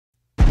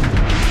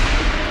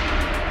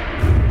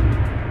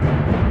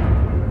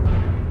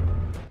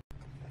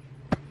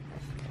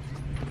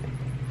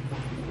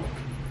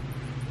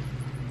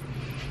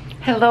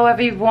Hello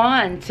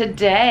everyone.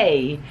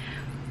 Today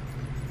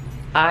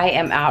I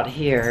am out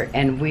here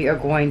and we are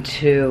going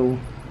to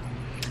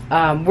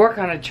work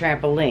on a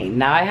trampoline.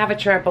 Now I have a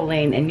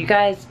trampoline and you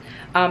guys,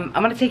 I'm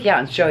going to take you out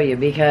and show you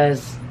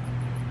because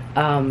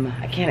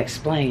I can't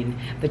explain,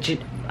 but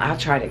I'll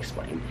try to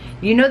explain.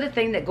 You know the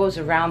thing that goes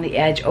around the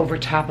edge over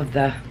top of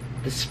the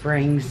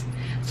springs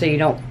so you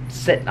don't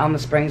sit on the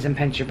springs and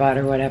pinch your butt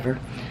or whatever?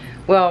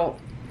 Well,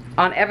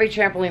 on every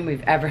trampoline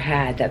we've ever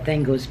had, that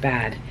thing goes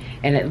bad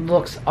and it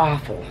looks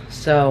awful.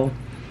 So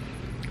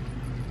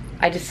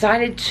I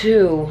decided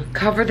to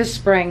cover the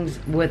springs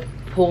with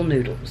pool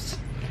noodles.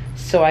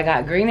 So I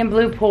got green and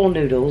blue pool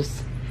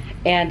noodles,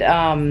 and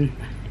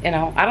you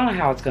know, I don't know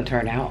how it's gonna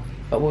turn out,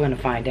 but we're gonna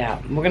find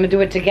out. We're gonna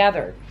do it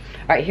together.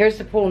 All right, here's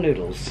the pool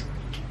noodles.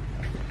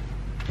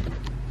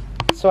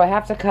 So I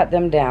have to cut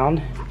them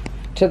down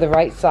to the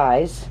right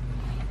size,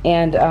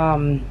 and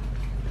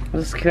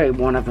let's carry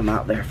one of them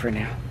out there for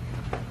now.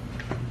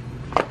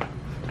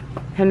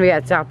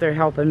 Henriette's out there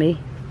helping me.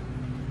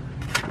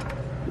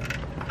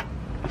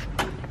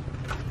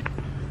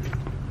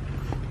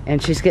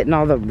 And she's getting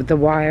all the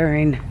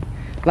wiring,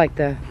 like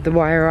the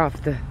wire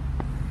off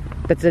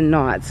that's in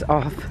knots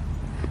off.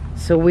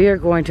 So we are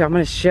going to, I'm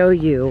going to show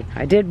you.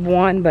 I did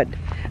one, but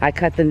I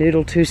cut the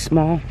noodle too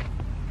small.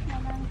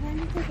 I'm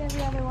trying to take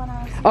every other one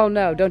off. Oh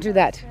no, don't do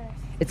that.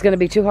 It's going to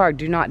be too hard.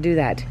 Do not do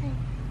that.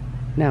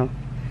 No.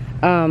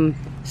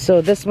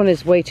 So this one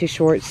is way too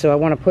short, so I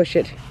want to push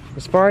it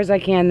as far as I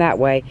can that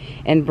way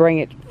and bring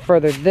it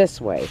further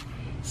this way.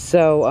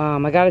 So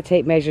I got a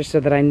tape measure so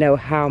that I know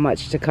how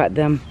much to cut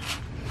them.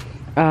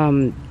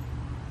 And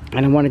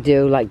I want to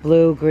do like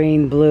blue,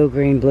 green, blue,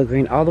 green, blue,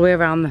 green, all the way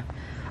around the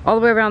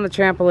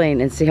trampoline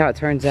and see how it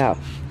turns out.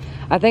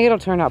 I think it'll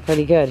turn out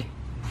pretty good.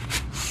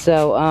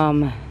 So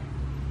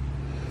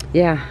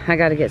yeah, I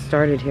got to get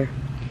started here.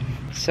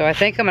 So I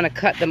think I'm going to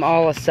cut them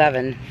all a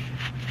 7,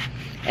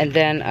 and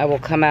then I will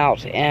come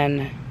out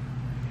and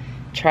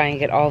try and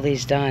get all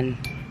these done.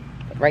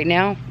 But right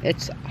now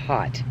it's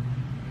hot,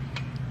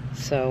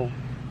 so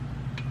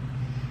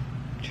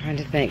I'm trying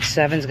to think.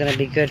 7's gonna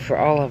be good for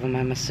all of them,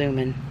 I'm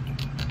assuming.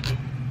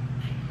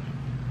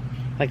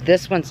 Like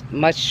this one's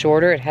much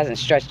shorter, it hasn't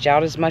stretched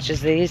out as much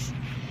as these,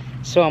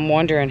 so I'm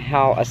wondering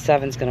how a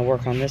 7's gonna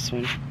work on this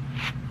one.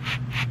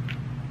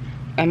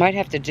 I might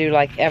have to do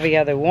like every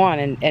other one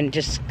and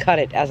just cut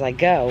it as I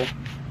go.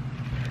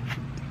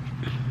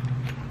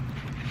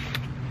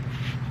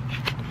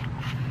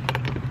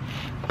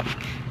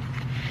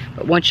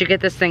 But once you get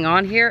this thing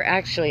on here,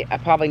 actually, I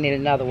probably need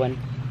another one.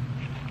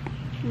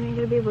 You ain't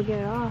gonna be able to get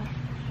it off.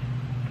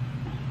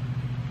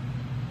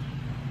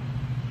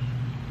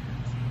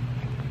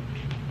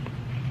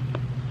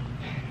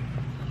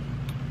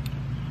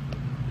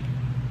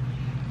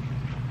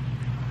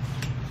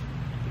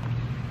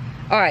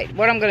 Alright,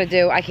 what I'm going to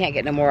do, I can't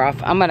get no more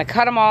off. I'm going to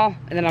cut them all,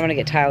 and then I'm going to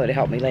get Tyler to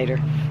help me later.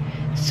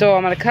 So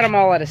I'm going to cut them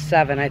all at a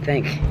 7, I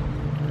think.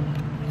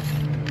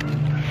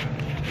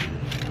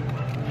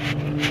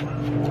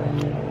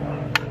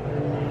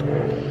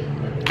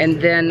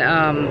 And then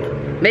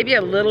maybe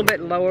a little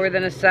bit lower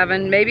than a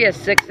 7, maybe a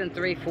 6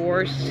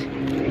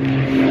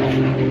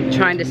 3/4.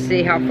 Trying to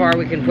see how far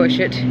we can push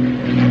it.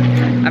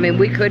 I mean,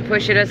 we could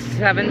push it as a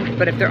 7,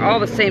 but if they're all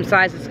the same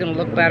size, it's going to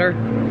look better.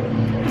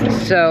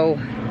 So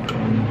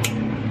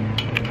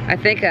I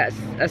think a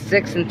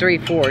 6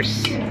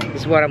 3/4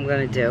 is what I'm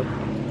going to do.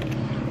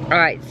 All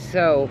right,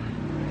 so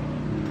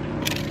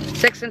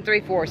 6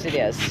 3/4 it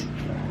is.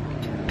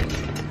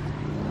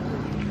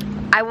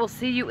 I will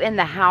see you in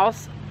the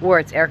house where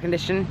it's air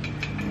conditioned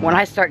when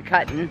I start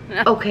cutting.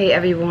 Okay,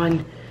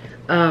 everyone.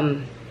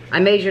 I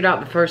measured out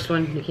the first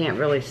one. You can't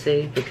really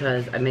see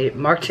because I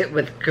marked it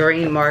with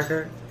green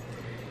marker.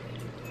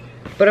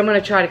 But I'm gonna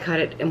try to cut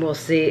it and we'll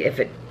see if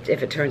it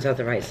turns out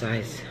the right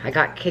size. I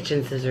got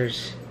kitchen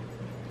scissors.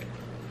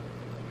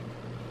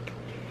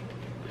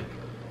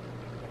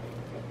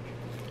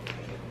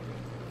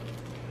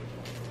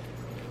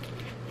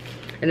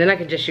 And then I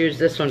can just use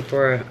this one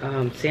for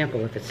a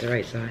sample if it's the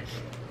right size.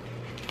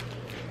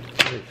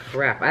 Holy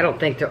crap, I don't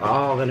think they're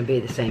all gonna be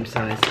the same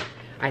size.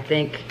 I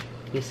think,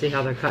 you see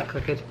how they're cut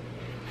crooked?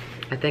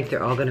 I think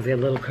they're all gonna be a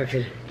little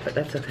crooked, but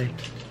that's okay.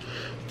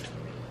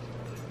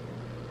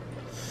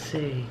 Let's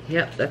see,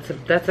 yep, that's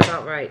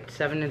about right,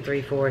 7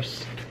 3/4.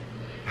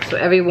 So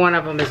every one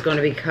of them is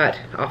gonna be cut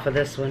off of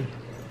this one.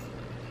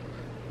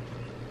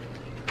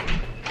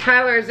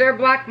 Tyler, is there a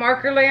black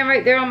marker laying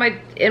right there on my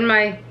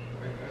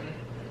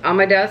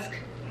desk?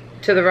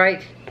 To the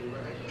right?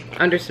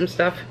 Under some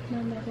stuff? No,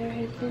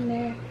 it's in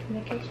there, in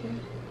the kitchen.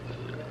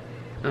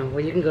 Oh, well,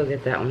 you can go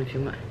get that one if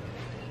you want.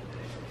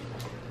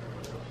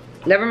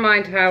 Never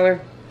mind,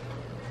 Tyler.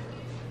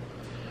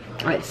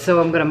 Alright,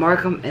 so I'm going to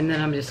mark them, and then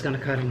I'm just going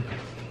to cut them.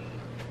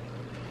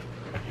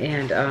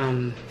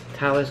 And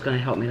Tyler's going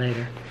to help me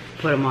later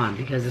put them on,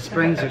 because the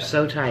springs are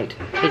so tight.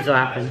 He's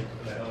laughing.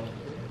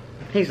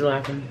 He's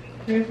laughing.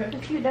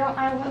 If you don't,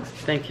 I will.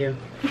 Thank you.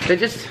 They're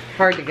just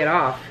hard to get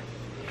off.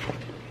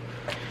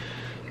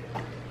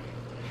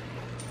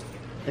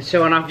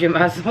 Showing off your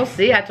muscle.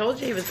 See, I told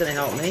you he was gonna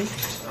help me.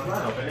 I'm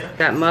not helping you.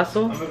 That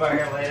muscle. I'm about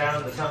here and lay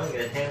down in the sun and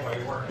get a tan while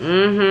you're working.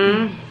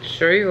 Mm-hmm.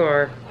 Sure you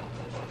are.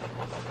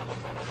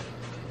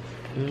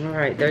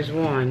 Alright, there's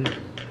one.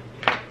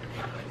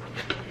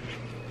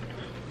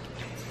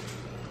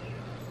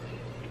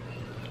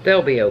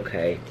 They'll be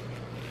okay.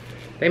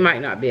 They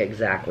might not be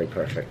exactly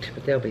perfect,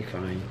 but they'll be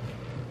fine.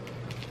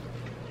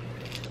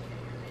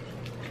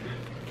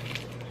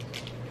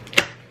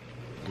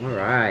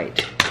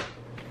 Alright.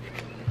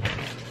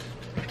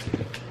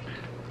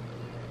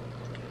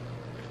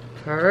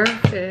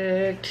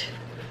 Perfect.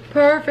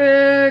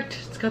 Perfect.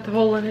 It's got the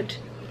hole in it.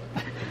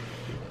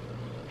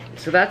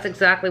 So that's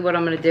exactly what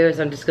I'm going to do is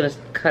I'm just going to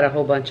cut a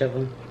whole bunch of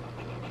them.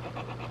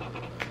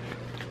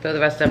 Throw the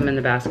rest of them in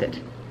the basket.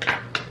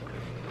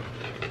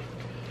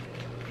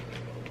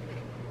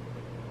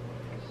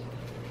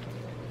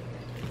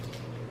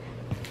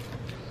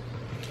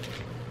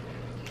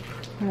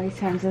 One of these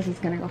times this is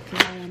gonna go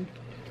flying.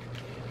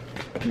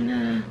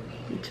 Nah,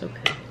 it's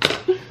okay.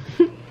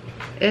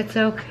 It's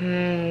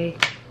okay.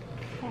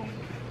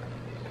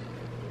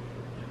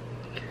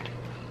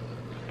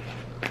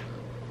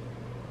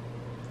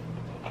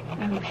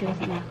 I hope she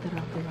doesn't knock that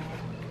off the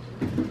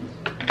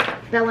wall.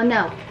 Bella,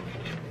 no.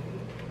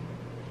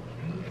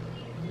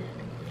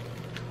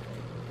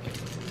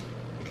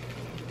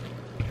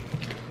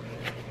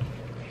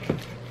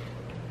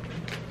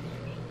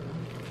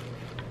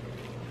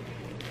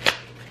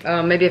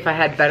 Maybe if I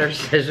had better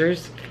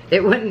scissors,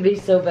 it wouldn't be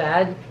so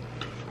bad.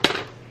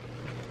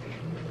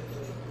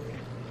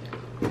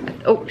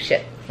 Oh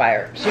shit,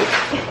 fire, shoot.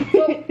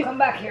 Oh, come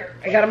back here.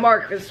 I gotta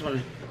mark this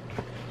one.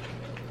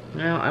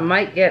 Well, I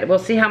might get, we'll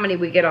see how many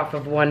we get off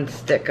of one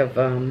stick of,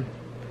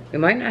 we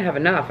might not have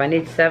enough. I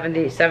need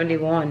 70,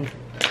 71.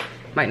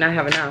 Might not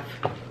have enough.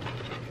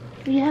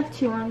 You have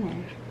 2 on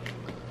there.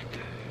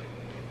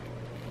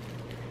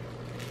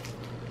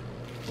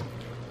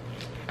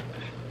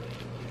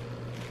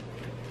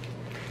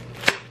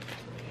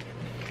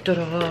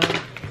 Ta-da.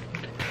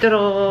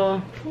 Ta-da.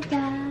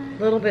 Ta-da. A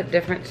little bit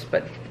different,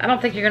 but I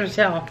don't think you're gonna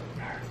tell.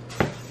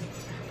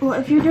 Well,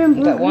 if you're doing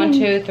blue, Got 1,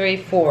 green, 2, 3,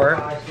 4,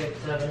 5, 6,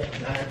 7,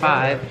 8, 9,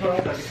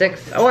 5,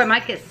 6. Oh, I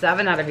might get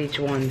 7 out of each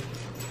one.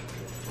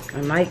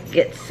 I might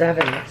get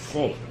 7. Let's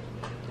see.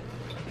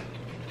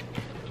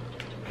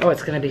 Oh,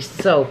 it's gonna be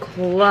so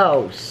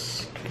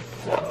close.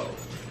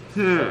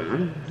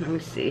 Let me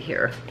see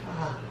here.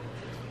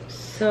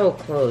 So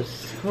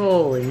close.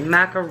 Holy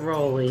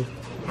macaroni.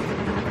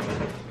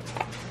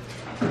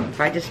 If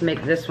I just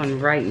make this one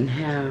right in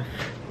half,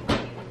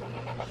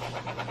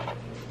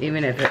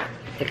 even if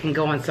it can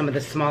go on some of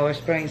the smaller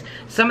springs.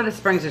 Some of the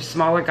springs are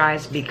smaller,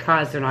 guys,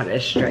 because they're not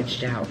as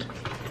stretched out.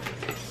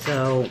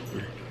 So,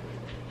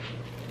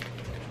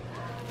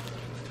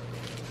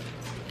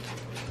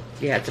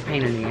 yeah, it's a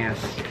pain in the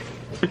ass.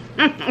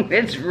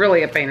 It's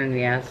really a pain in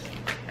the ass.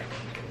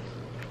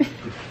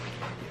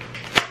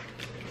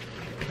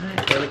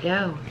 Alright, there we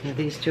go. Now,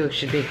 these two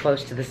should be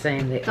close to the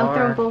same. They I'll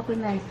are. throw both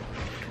in there.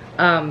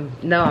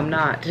 No, I'm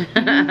not.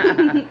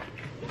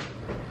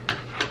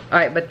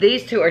 Alright, but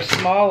these two are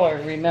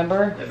smaller,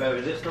 remember? Yeah,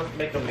 baby, this don't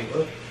make them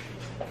meatloaf.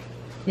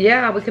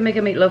 Yeah, we can make a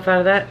meatloaf out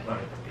of that. Fine.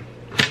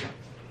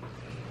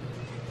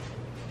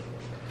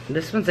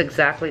 This one's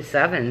exactly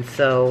 7,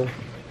 so.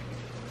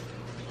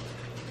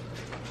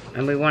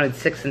 And we wanted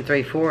 6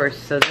 3/4,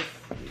 so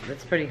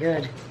that's pretty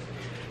good.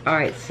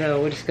 Alright,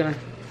 so we're just gonna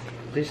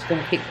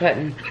keep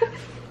cutting.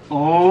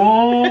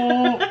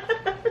 Oh,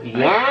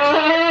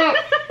 yeah!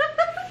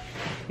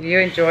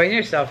 You're enjoying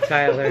yourself,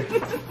 Tyler.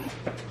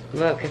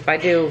 Look, if I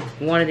do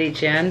one at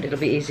each end, it'll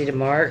be easy to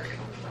mark.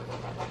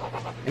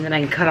 And then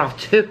I can cut off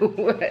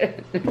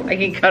 2. I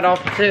can cut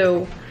off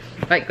 2.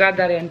 Like, grab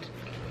that end.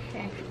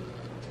 Okay.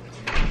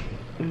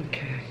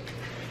 Okay.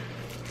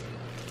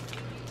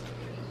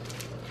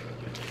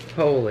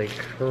 Holy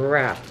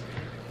crap.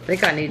 I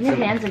think I need Your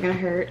some. hands are gonna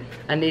hurt.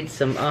 I need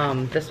some,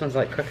 this one's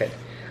like crooked.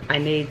 I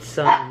need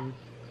some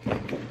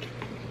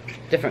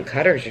different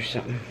cutters or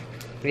something.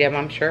 Yeah,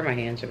 I'm sure my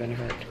hands are gonna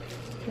hurt.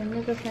 Do you want me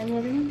to go find the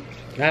other one?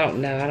 I don't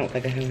know. I don't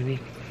think I have any.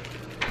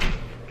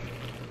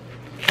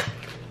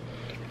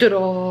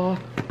 Ta-da!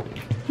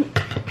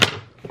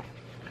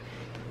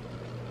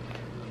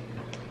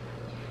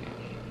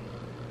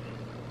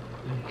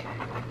 Okay,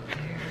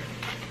 there.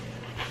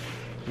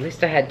 At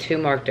least I had 2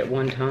 marked at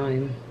one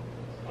time.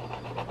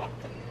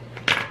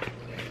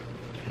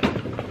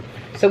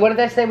 So what did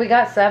they say we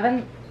got?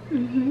 7?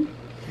 Mm-hmm.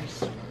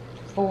 There's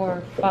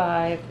 4,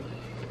 5,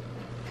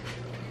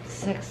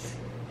 6,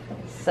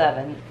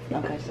 7.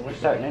 Okay, so we're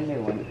starting a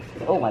new one.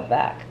 Oh, my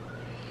back.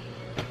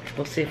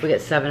 We'll see if we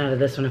get 7 out of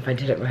this one if I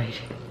did it right.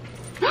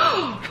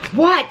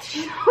 What?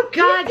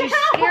 God, you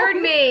scared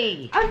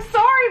me. I'm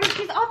sorry, but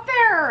she's up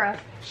there.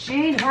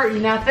 She ain't hurt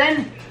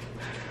nothing.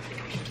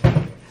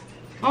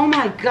 Oh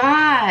my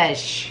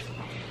gosh.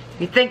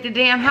 You think the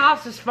damn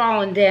house is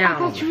falling I down.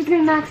 thought she was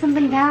gonna knock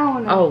something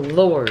down. Oh,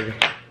 Lord.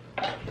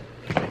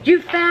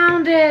 You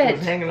found it.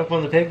 It's hanging up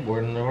on the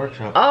pegboard in the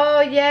workshop.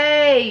 Oh,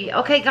 yay.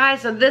 Okay,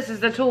 guys, so this is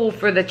the tool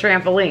for the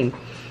trampoline.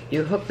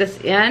 You hook this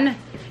in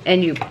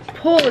and you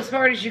pull as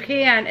hard as you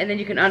can, and then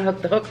you can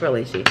unhook the hook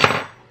really easy.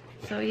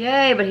 So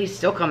yay, but he's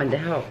still coming to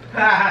help.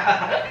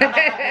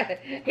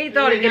 He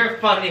thought You're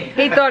funny.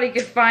 he thought he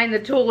could find the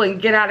tool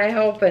and get out of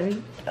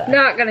helping.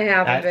 Not gonna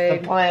happen, That's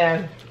babe. the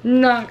plan.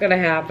 Not gonna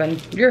happen.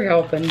 You're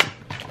helping.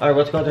 Alright,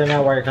 let's go there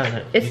now while you're cutting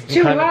it. It's You can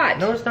too cut it. hot.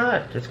 No, it's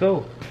not. Let's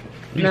go.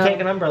 You No. take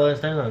an umbrella and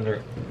stand under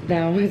it.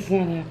 No, it's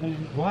not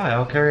happening. Why?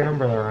 I'll carry an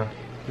umbrella around.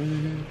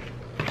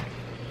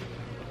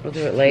 We'll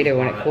do it later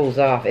when it cools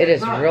off. It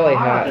is really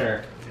hot.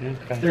 There.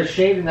 Okay. There's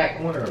shade in that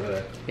corner over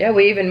there. Yeah,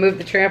 we even moved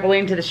the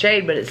trampoline to the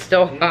shade, but it's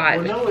still hot.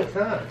 Well, no, it's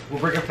not. We'll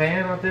bring a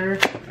fan out there.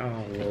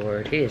 Oh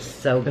Lord, he is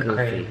so goofy.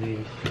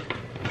 Crazy.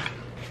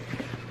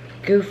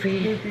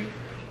 Goofy.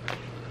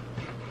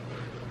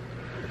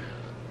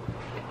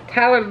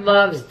 Tyler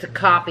loves to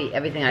copy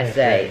everything I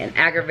say and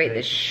aggravate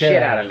the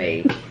shit out of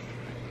me.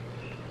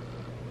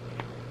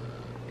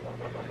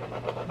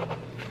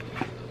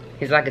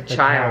 He's like a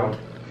child.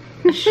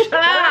 Shut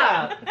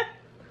up!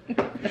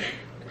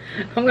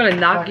 I'm gonna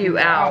knock you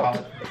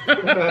out.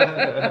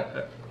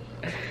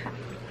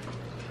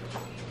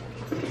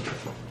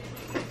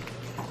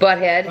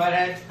 Butthead.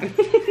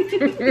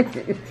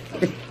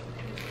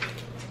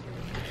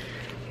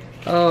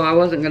 Oh, I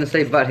wasn't gonna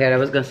say butthead. I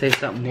was gonna say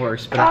something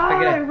worse, but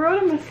I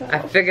wrote it myself. I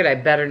figured I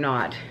better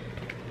not.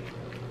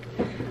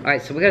 All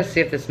right, so we gotta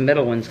see if this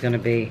middle one's gonna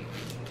be.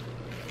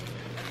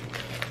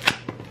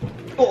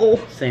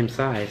 Oh, same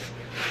size.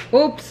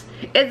 Oops,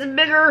 it's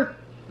bigger.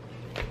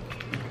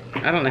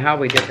 I don't know how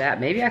we did that.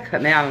 Maybe I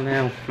cut. I don't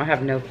know. I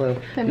have no clue.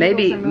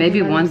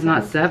 Maybe one's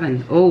not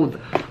 7. Oh,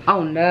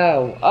 oh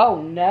no.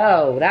 Oh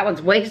no. That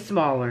one's way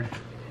smaller.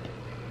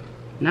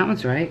 That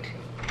one's right.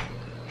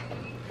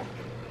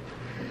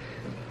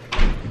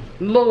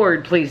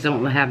 Lord, please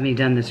don't have me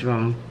done this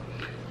wrong.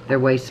 They're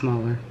way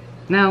smaller.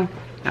 No,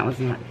 that one's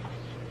not.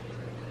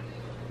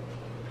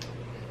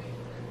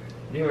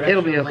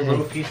 It'll be okay. A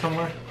little piece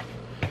somewhere?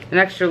 An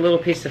extra little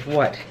piece of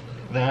what?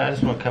 Nah, I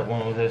just want to cut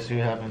one with this. See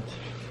what happens.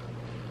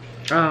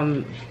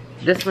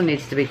 This one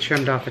needs to be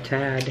trimmed off a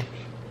tad.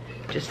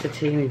 Just a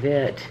teeny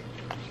bit.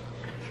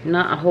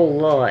 Not a whole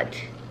lot.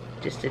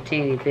 Just a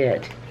teeny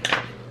bit.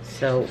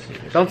 So,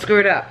 don't screw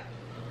it up.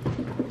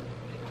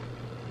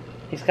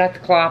 He's got the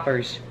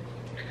cloppers.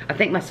 I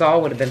think my saw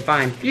would have been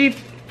fine. Beep.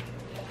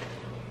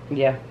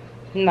 Yeah,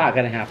 not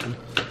gonna happen.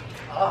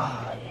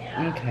 Oh,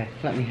 yeah. Okay,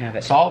 let me have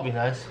it. Saw would be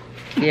nice.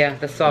 Yeah,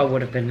 the saw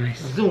would have been nice.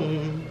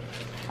 Zoom.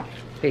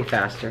 Be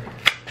faster.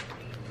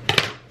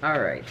 All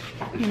right.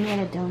 You made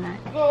a donut.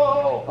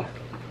 Oh.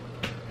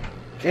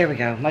 There we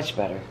go, much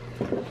better.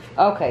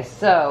 Okay,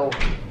 so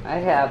I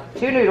have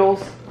 2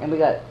 noodles, and we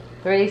got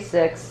 3,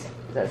 6, is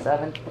that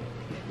 7?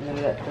 And then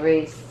we got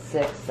 3,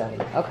 6,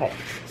 7. Okay,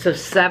 so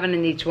 7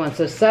 in each one.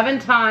 So 7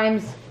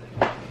 times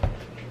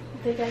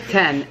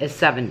 10 is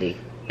 70.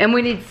 And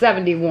we need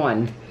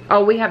 71.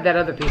 Oh, we have that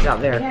other piece out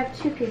We there. have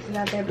 2 pieces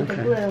out there, but Okay.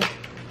 they're blue.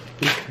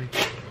 Okay.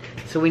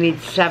 So we need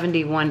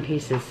 71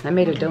 pieces. I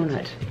made a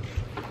donut.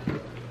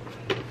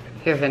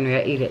 Here,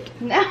 Henry, eat it.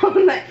 No,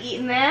 I'm not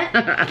eating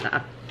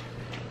that.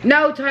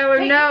 No, Tyler,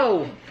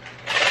 no!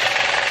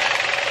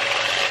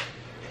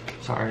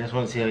 Sorry, I just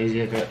want to see how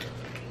easy I cut.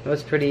 It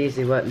was pretty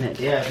easy, wasn't it?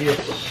 Yeah, if you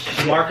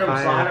mark them,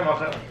 slide them, I'll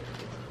cut them.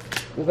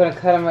 We're gonna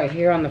cut them right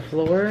here on the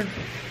floor.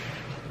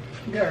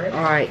 Alright.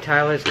 All right,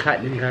 Tyler's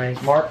cutting,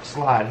 guys. Mark,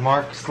 slide,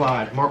 mark,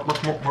 slide. Mark,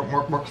 mark, mark, mark,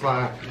 mark, mark,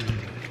 slide.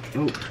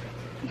 Ooh.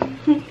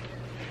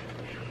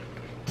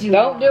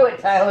 Don't do it,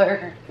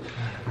 Tyler.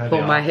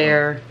 Pull my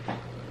hair.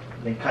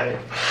 Then cut it.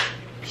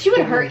 She would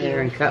Pull my hurt hair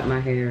you. and cut my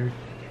hair.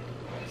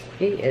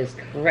 He is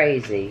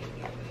crazy.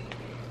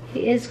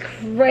 He is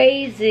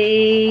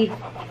crazy.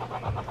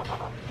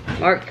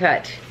 Mark,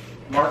 cut.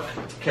 Mark,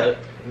 cut.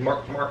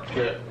 Mark, mark,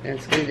 cut.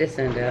 And screw this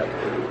end up.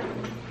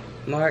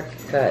 Mark,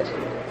 cut.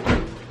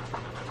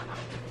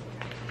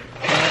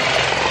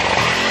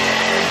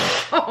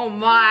 Oh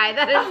my,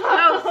 that is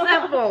so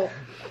simple.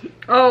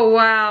 Oh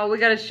wow, we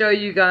gotta show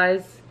you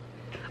guys.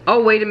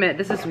 Oh wait a minute,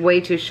 this is way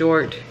too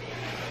short.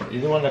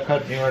 You're the one that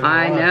cut me right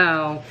I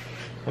know.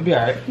 It'll be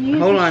alright. Use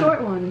Hold the on.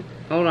 short one.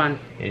 Hold on.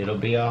 It'll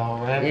be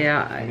alright.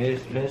 Yeah.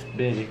 Miss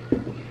Busy.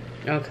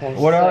 Okay.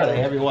 What are so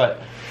they? Every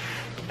what?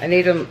 I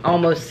need them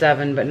almost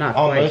 7, but not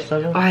Almost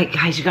quite. 7? All right,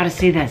 guys, you gotta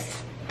see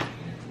this.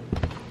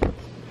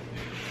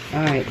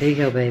 All right, there you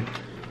go, babe.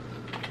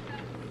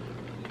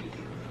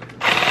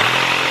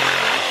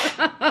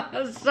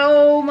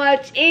 So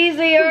much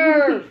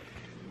easier.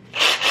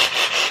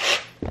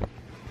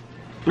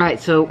 All right,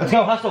 so Let's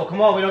go hustle.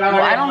 Come on, we don't got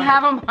well, I don't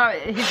have him.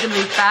 He's gonna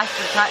be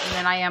faster cutting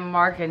than I am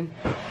marking.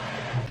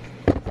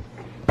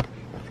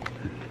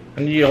 I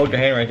need you to hold your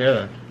hand right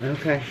there then.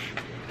 Okay,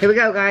 here we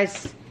go,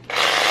 guys.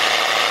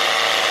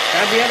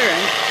 Grab the other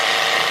end.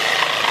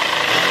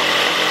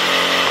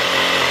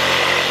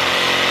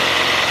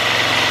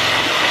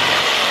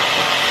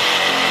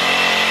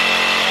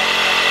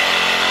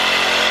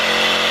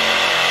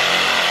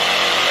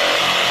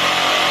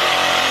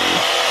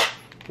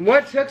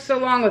 What took so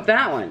long with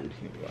that one?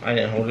 I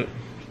didn't hold it.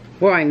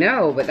 Well, I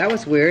know, but that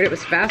was weird. It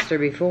was faster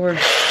before.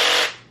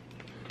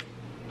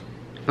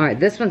 All right,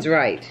 this one's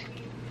right.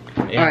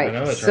 Yeah, All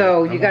right,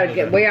 so you gotta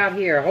get way out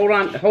here.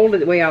 Hold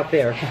it way out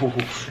there.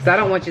 Cause I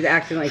don't want you to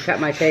accidentally cut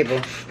my table.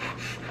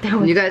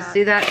 You guys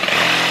see that?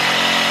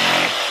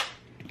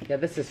 Yeah,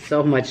 this is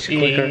so much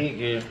quicker.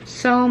 Yeah.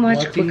 So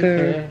much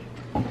quicker.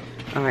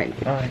 All right,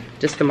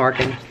 just the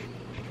marking.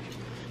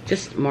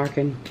 Just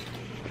marking.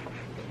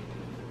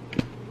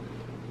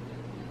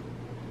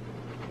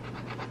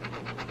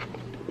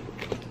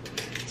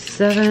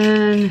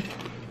 Seven.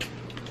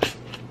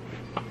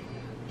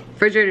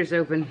 Refrigerator's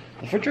open.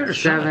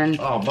 Refrigerator's 7.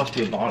 Oh, must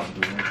be a bottom.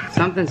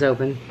 Something's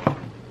open.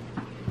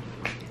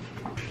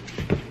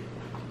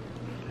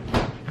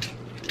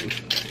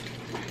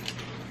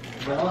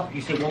 Well,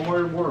 you said one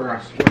more word,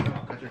 I swear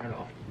I'll cut your head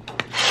off.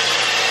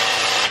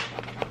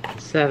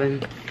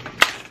 7.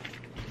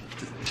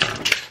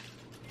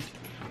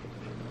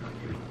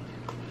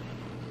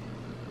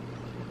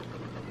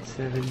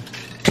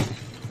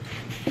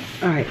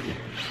 All right.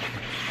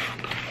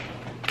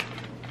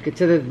 Get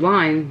to the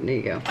line. There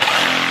you go.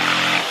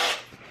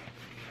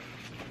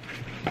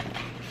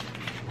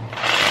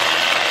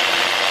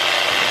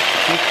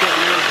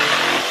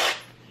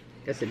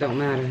 Guess it don't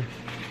matter.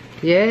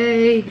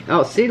 Yay!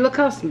 Oh, see, look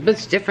how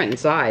it's different in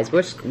size.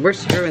 We're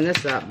screwing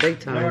this up big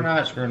time. No, we're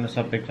not screwing this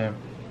up big time.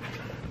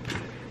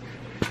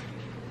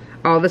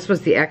 Oh, this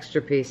was the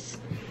extra piece.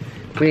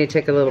 We need to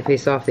take a little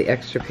piece off the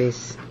extra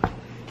piece.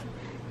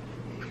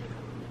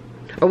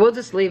 Or we'll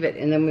just leave it,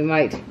 and then we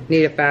might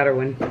need a fatter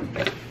one.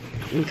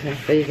 Okay,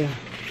 there you go.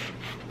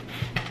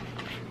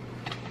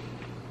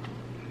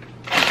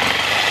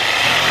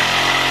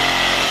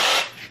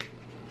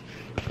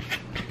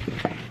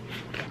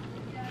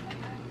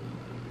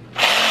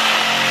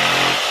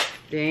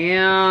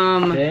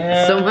 Damn.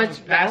 So much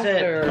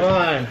faster. Come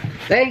on.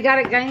 They got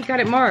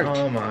it marked.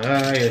 Oh my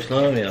god, you're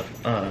slowing me up.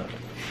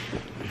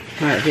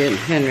 Alright, here,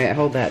 Henry,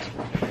 hold that.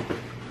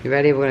 You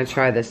ready? We're gonna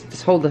try this.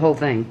 Just hold the whole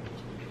thing.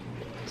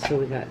 So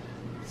we got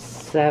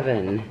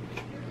 7,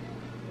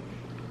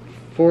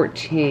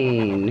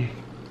 14,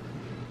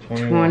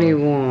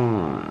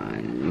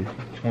 21,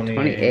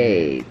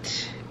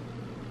 28,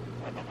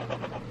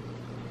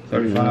 35.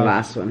 And the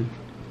last one.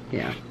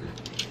 Yeah.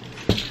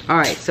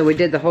 Alright, so we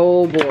did the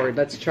whole board.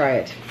 Let's try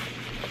it.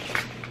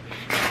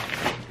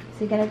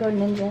 So you gonna go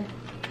ninja?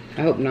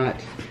 I hope not.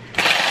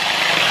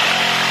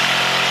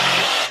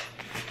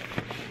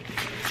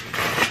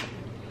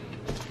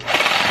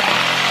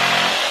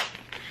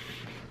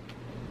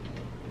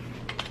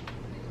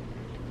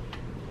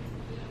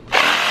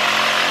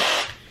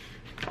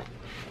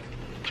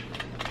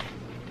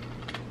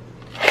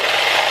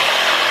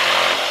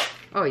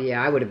 Oh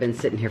yeah, I would have been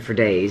sitting here for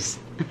days.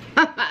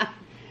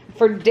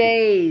 For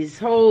days.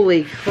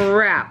 Holy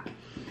crap.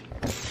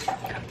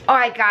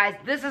 Alright guys,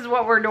 this is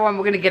what we're doing.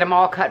 We're going to get them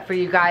all cut for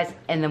you guys,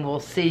 and then we'll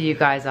see you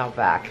guys out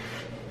back.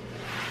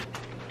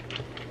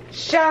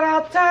 Shout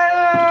out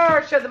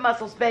Tyler! Show the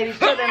muscles, baby.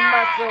 Show them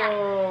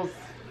muscles.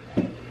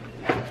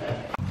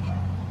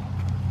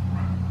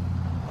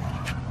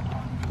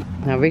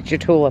 Now reach your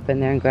tool up in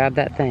there and grab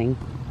that thing.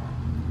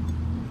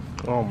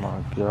 Oh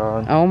my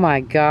god. Oh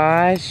my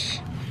gosh.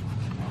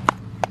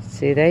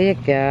 See, there you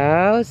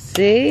go.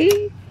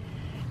 See?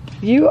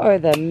 You are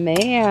the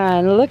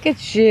man. Look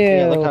at you.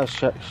 Yeah, look how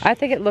shut. I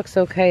think it looks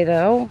okay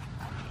though.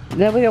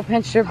 Nobody will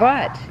pinch your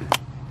butt.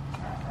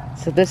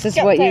 So this is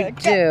what you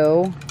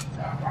do.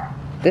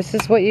 This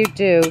is what you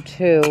do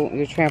to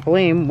your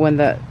trampoline when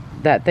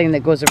that thing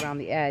that goes around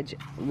the edge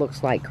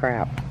looks like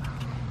crap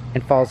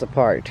and falls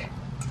apart.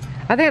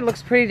 I think it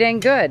looks pretty dang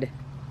good.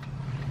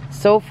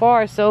 So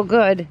far, so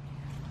good.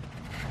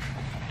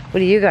 What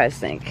do you guys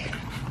think?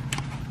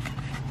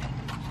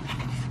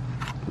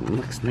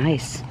 Looks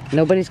nice.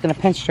 Nobody's gonna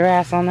pinch your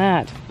ass on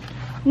that.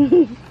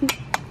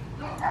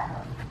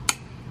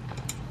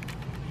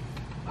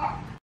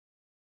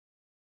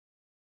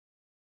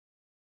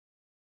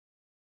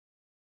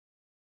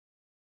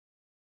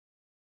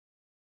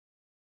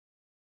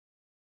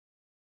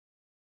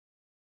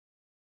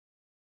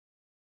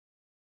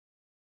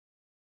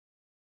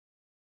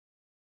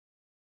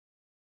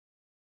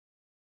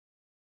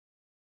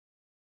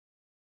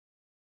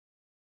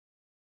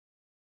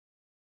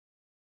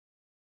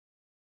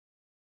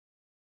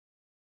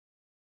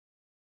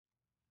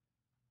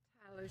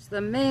 Tyler's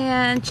the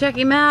man. Check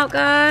him out,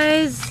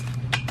 guys.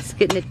 He's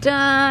getting it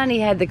done. He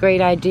had the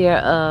great idea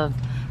of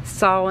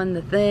sawing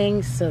the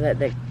things so that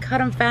they cut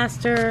them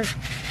faster.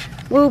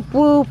 Whoop,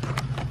 whoop.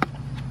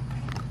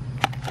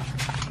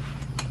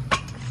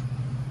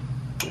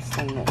 This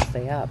thing won't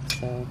stay up,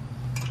 so.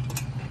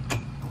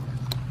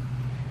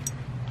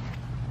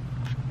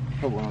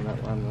 Put one on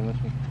that one, on this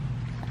one.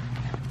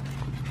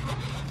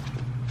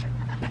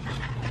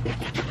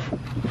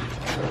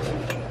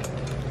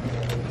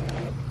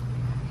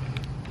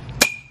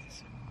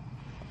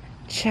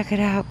 Check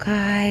it out,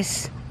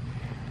 guys.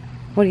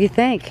 What do you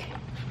think?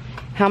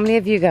 How many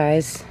of you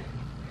guys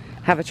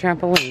have a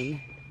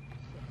trampoline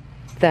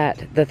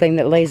that the thing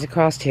that lays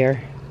across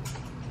here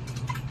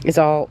is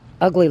all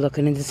ugly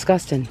looking and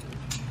disgusting?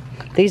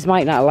 These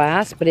might not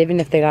last, but even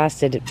if they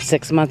lasted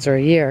 6 months or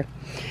a year,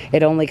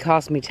 It only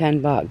cost me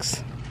 10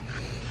 bucks.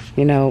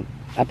 You know,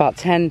 about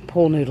 10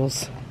 pool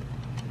noodles.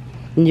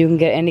 And you can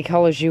get any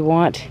colors you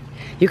want.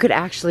 You could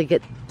actually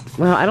get,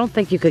 well, I don't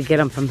think you could get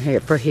them from here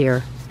for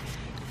here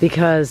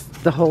because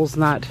the hole's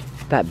not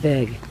that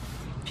big.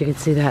 If you can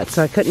see that.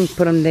 So I couldn't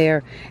put them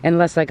there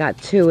unless I got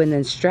 2 and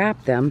then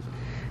strapped them,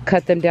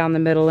 cut them down the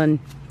middle and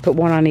put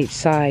 1 on each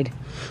side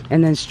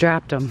and then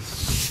strapped them.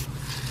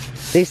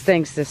 These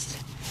things just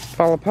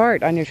fall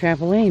apart on your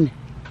trampoline.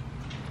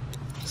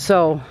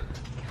 So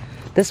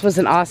this was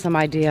an awesome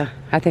idea.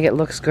 I think it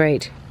looks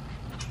great.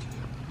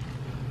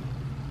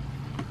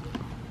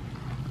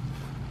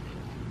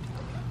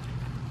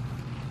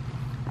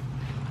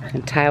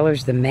 And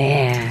Tyler's the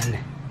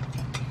man.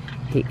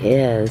 He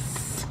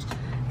is.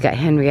 Got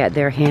Henriette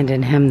there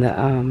handing him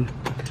the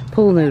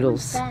pool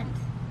noodles.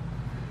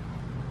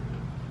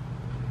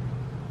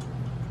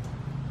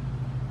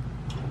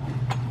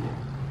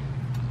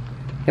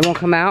 It won't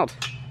come out?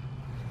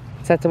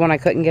 Is that the one I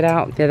couldn't get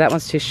out? Yeah, that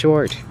one's too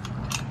short.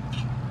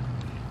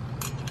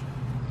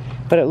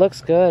 But it looks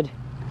good.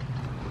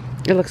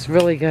 It looks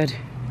really good.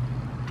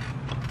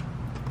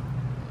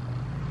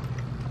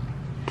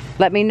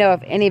 Let me know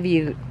if any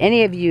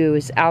of you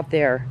is out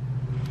there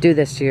do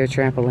this to your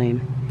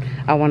trampoline.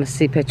 I want to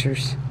see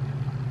pictures.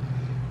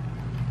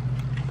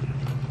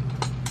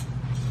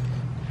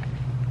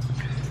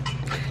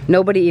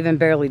 Nobody even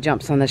barely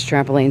jumps on this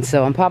trampoline,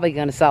 so I'm probably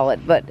going to sell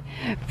it. But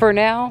for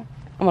now,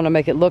 I'm going to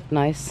make it look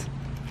nice.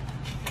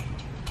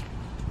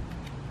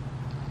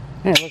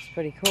 And it looks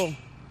pretty cool. What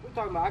are you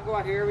talking about? I go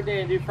out here every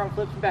day and do front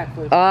flips and back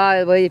flips.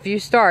 Well, if you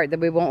start, then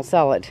we won't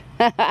sell it.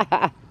 You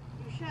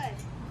should.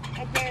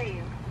 I dare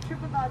you.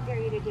 Triple dog dare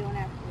you to do an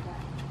after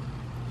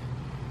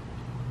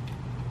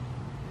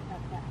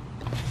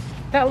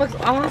that. That looks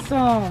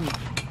awesome.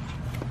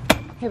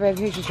 Here, babe,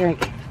 here's your drink.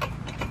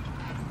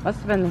 Must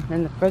have been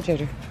in the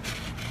refrigerator.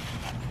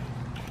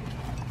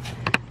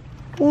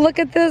 Look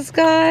at this,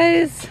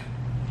 guys.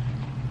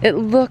 It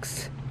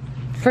looks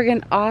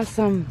friggin'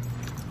 awesome.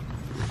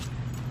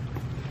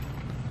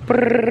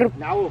 Brrr.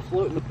 Now we'll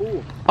float in the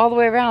pool. All the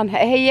way around.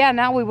 Hey, yeah,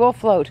 now we will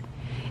float.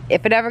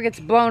 If it ever gets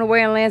blown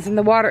away and lands in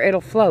the water,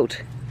 it'll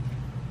float.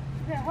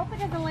 I hope it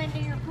doesn't land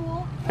in your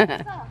pool.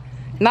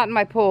 Not in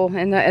my pool,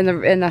 in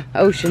the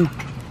ocean.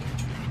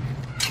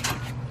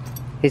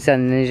 He's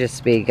on ninja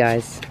speed,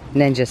 guys.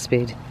 Ninja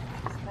speed.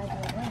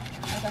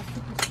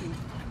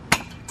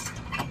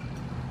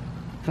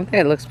 I think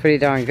it looks pretty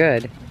darn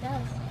good. It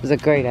does. It was a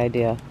great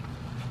idea.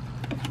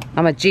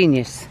 I'm a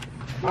genius.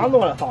 I'm the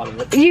one that thought of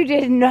it. You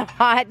did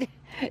not.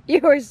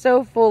 You are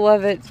so full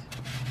of it.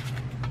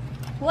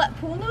 What,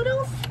 pool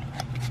noodles?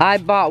 I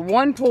bought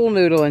 1 pool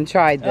noodle and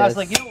tried this. And I was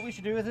like, you know what we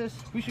should do with this?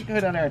 We should go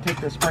down there and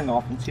take the spring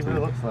off and see what it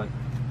looks like.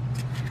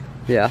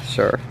 Yeah,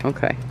 sure.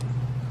 Okay.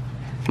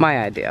 My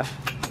idea.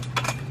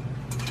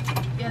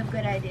 You have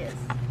good ideas.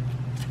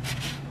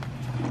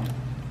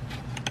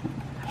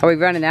 Are we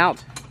running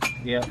out?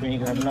 Yeah, we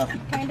ain't gonna have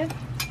enough. Kind of.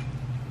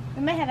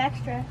 We might have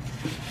extra.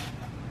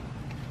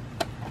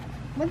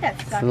 Wouldn't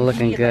that suck? It's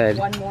looking if you did, good.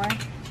 like, 1 more.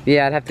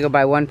 Yeah, I'd have to go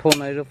buy 1 pool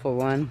noodle for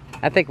 1.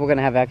 I think we're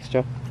gonna have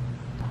extra.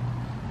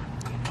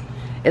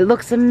 It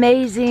looks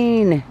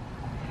amazing.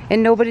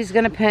 And nobody's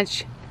gonna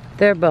pinch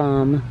their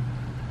bum.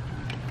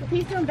 If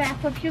he's doing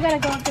backflips, you gotta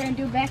go up there and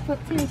do backflip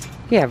too.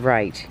 Yeah,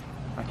 right.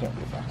 I can't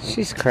do that.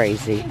 She's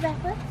crazy. Do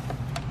backflips?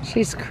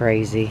 She's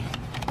crazy.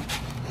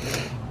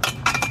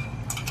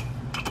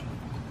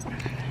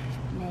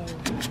 No.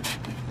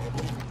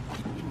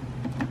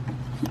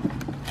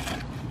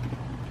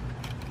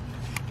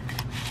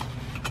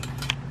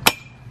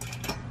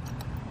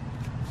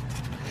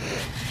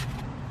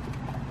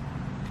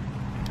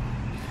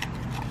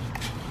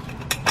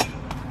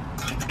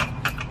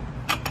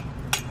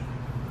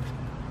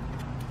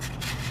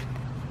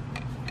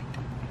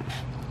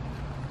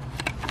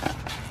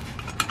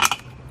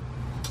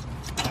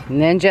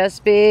 Ninja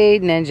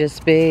speed, ninja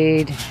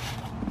speed.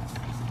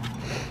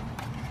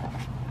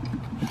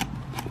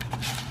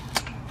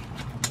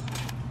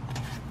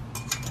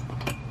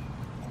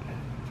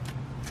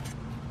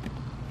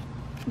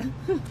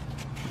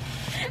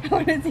 I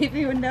want to see if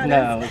you would notice.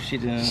 No, she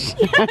didn't.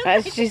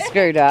 She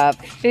screwed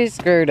up. She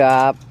screwed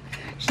up.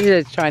 She's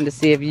just trying to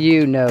see if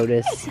you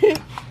notice.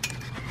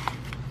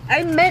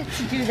 I meant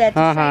to do that.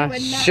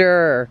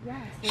 Sure. Yes,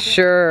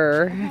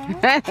 Sure.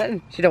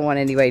 She don't want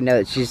anybody to know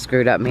that she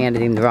screwed up and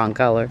handed him the wrong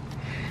color.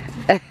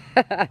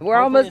 We're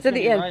almost to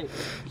the end. Right,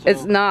 so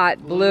It's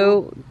not.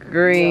 Blue,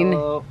 green,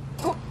 yellow.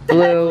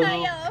 blue,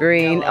 Not yellow.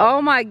 green. Yellow.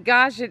 Oh my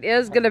gosh, it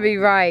is going to be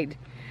right.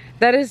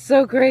 That is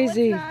so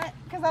crazy. No, it's not,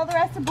 because all the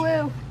rest are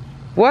blue.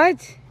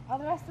 What? All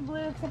the rest are blue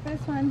except for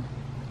this one.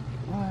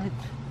 What?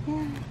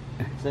 Yeah.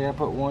 So I gotta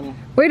put 1.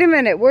 Wait a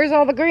minute. Where's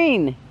all the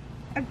green?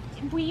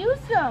 We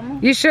used them.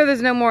 You sure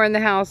there's no more in the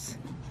house?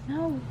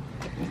 No.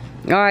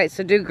 All right,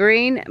 so do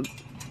green.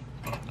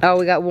 Oh,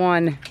 we got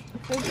 1.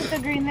 So we put the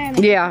green there and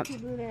then Yeah. put the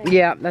blue there.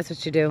 Yeah, that's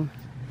what you do.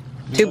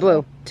 2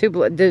 blue. 2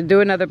 blue.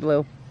 Do another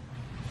blue.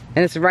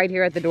 And it's right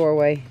here at the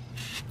doorway.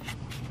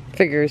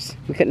 Figures.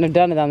 We couldn't have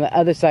done it on the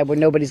other side where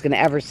nobody's going to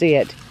ever see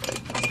it.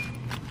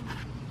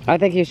 I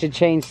think you should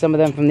change some of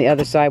them from the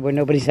other side where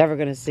nobody's ever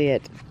going to see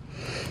it.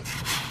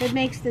 It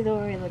makes the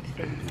door look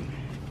fancy.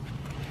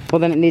 Well,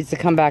 then it needs to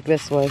come back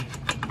this way.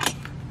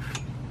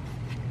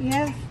 You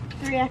have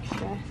 3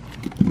 extra.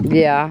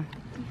 Yeah.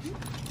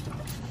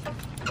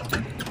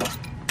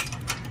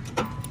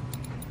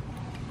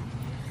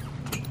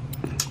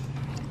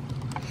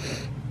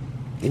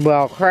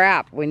 Well,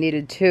 crap. We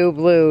needed 2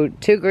 blue,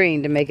 2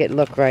 green to make it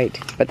look right.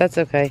 But that's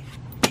okay.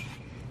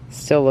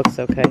 Still looks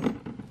okay.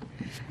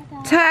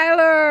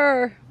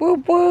 Tyler!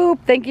 Whoop whoop!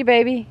 Thank you,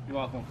 baby. You're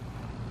welcome.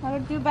 How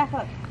do it back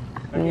up?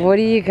 What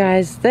do you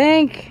guys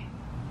think?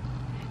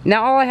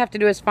 Now all I have to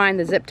do is find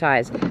the zip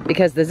ties,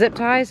 because the zip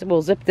ties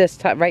will zip this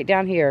right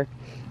down here,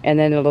 and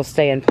then it'll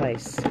stay in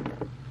place.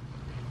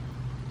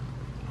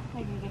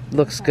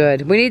 Looks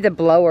good. We need the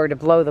blower to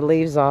blow the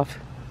leaves off.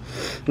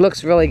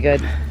 Looks really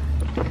good.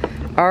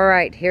 All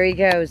right, here he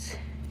goes.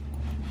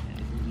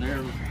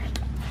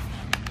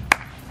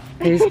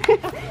 He's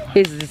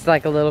just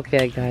like a little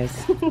kid, guys.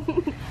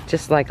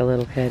 Just like a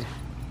little kid.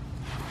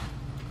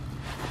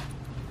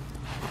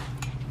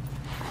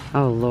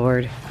 Oh,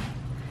 Lord.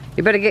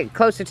 You better get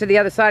closer to the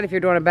other side if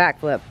you're doing a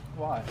backflip.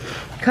 Why?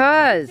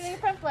 Cause Do a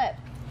front flip.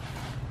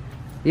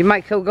 you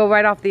might go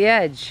right off the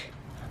edge.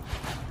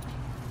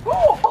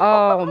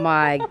 Oh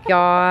my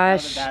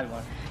gosh. Not a bad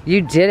one.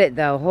 You did it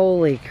though.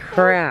 Holy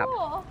crap.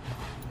 Cool.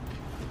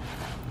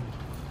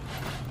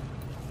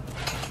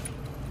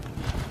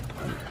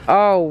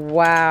 Oh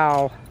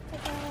wow.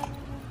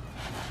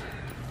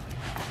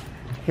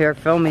 Here,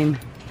 filming.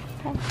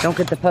 Don't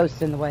get the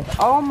post in the way.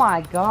 Oh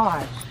my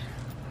gosh.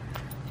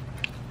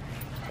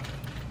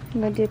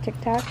 I'm gonna do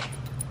TikTok.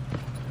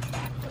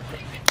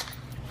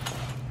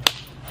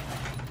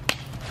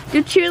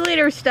 Do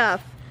cheerleader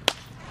stuff.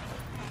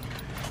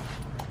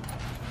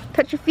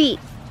 Touch your feet.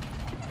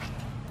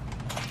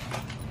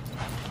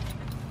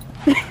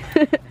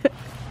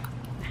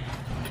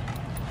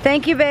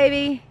 Thank you,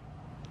 baby.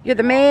 You're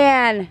the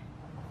man.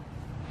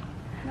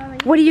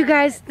 What do you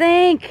guys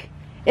think?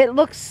 It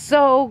looks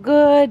so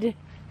good.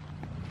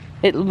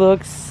 It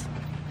looks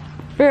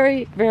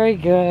very, very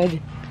good.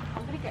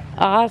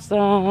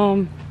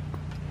 Awesome.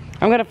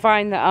 I'm gonna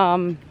find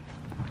the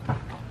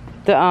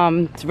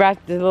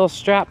little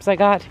straps I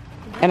got,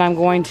 and I'm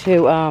going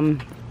to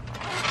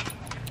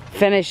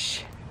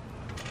finish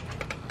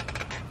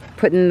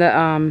putting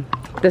the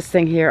this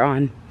thing here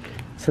on.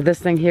 So this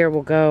thing here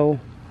will go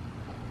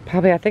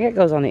probably, I think it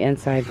goes on the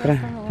inside, but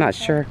I'm not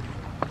sure.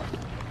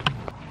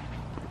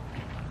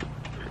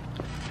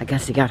 I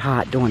guess he got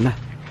hot doing the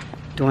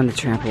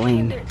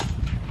trampoline.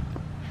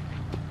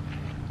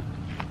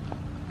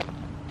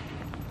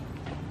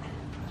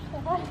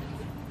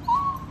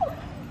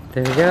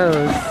 There he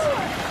goes.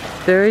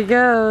 There he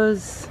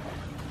goes.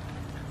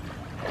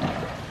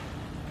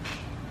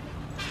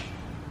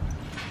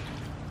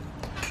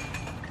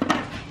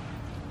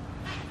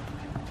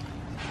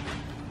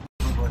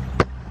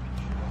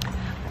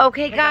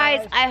 Okay,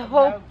 guys, I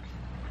hope.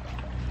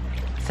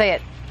 Say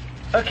it.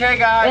 Okay,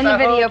 guys. In the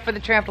video for the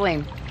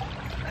trampoline.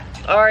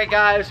 Alright,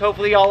 guys.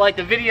 Hopefully, y'all like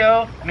the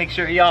video. Make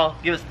sure y'all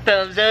give us a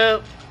thumbs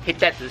up. Hit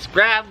that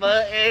subscribe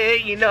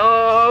button, you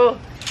know.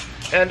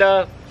 And,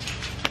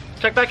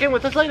 check back in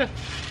with us later.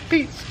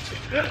 Peace.